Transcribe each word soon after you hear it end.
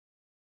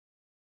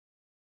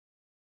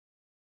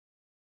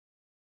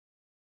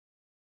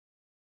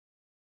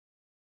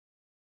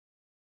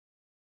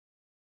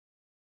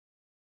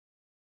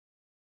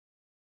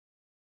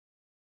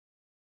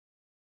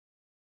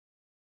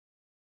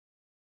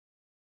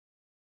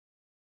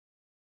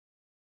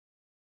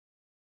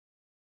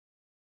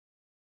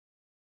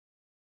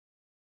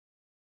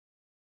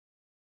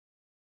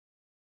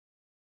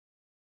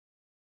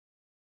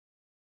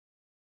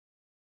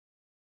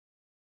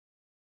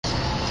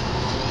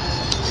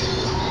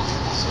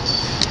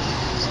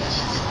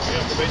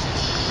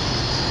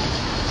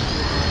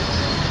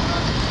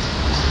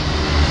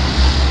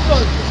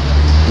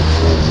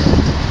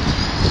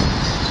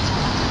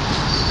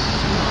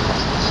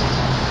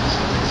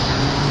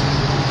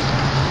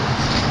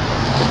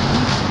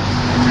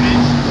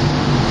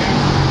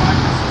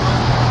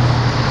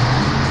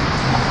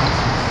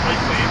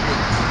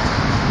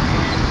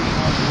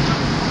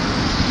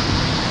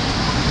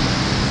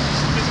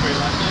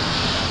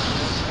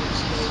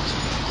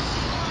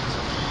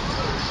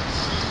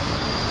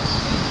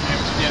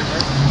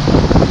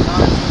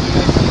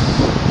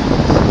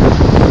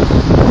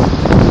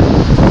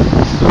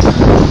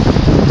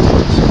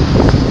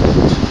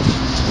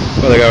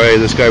yeah, hey,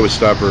 this guy was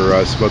stopped for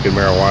smoking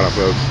marijuana,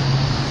 folks.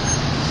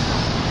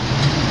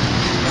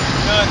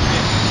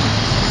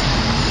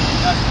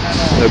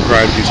 No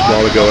crime too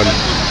small to go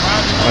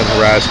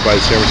unharassed by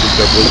the San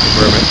Francisco Police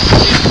Department.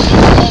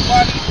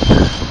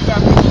 You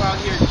got people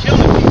out here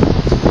killing people.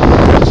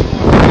 But you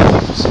want to get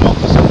people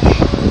smoking some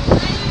weed.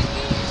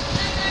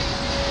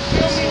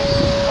 Kill me.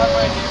 I'm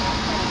right here.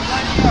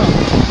 Let me out.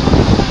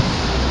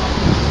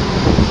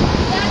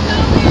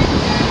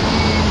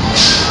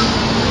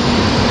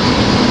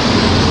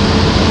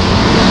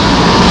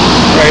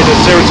 Right, the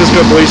San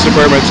Francisco Police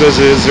Department says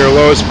it is their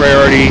lowest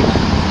priority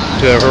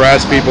to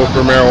harass people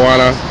for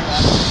marijuana,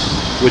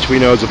 which we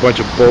know is a bunch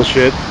of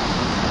bullshit.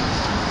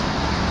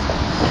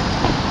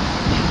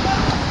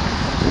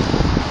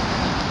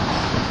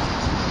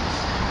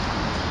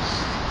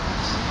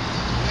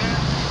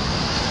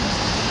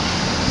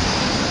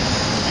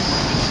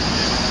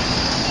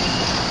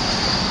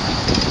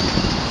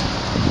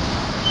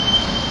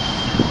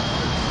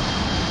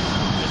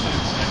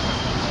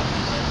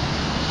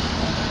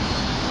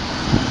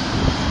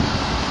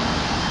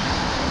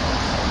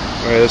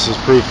 This is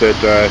proof that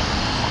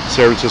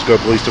San Francisco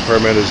Police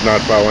Department is not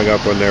following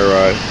up on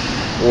their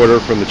order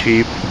from the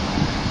chief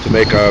to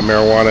make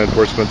marijuana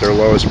enforcement their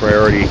lowest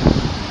priority.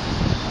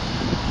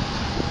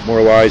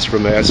 More lies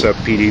from the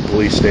SFPD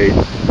police state.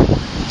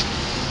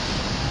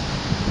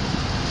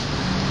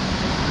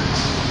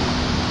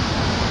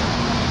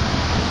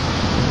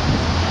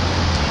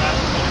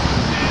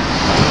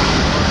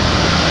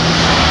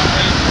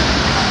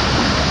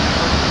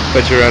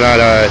 But you're not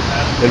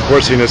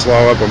enforcing this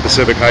law up on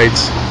Pacific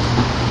Heights.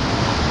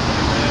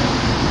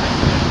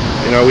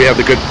 You know, we have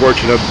the good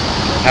fortune of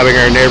having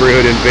our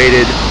neighborhood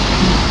invaded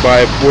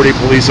by 40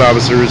 police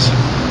officers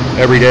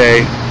every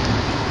day,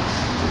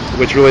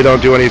 which really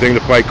don't do anything to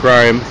fight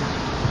crime,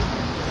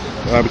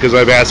 because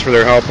I've asked for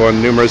their help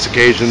on numerous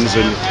occasions,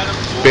 and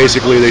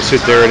basically they sit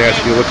there and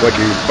ask you to look like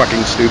you're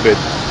fucking stupid.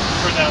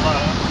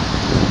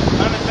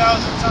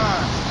 100,000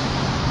 times.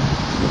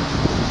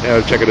 Yeah,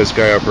 I'm checking this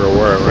guy out for a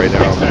warrant right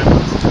now.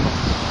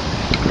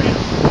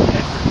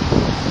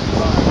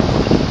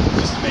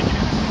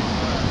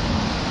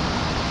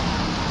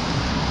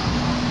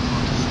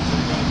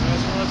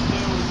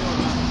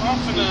 I'm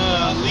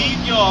finna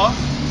leave y'all,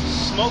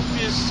 smoke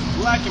this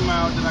black and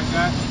mild that I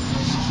got,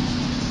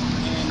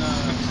 and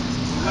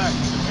relax.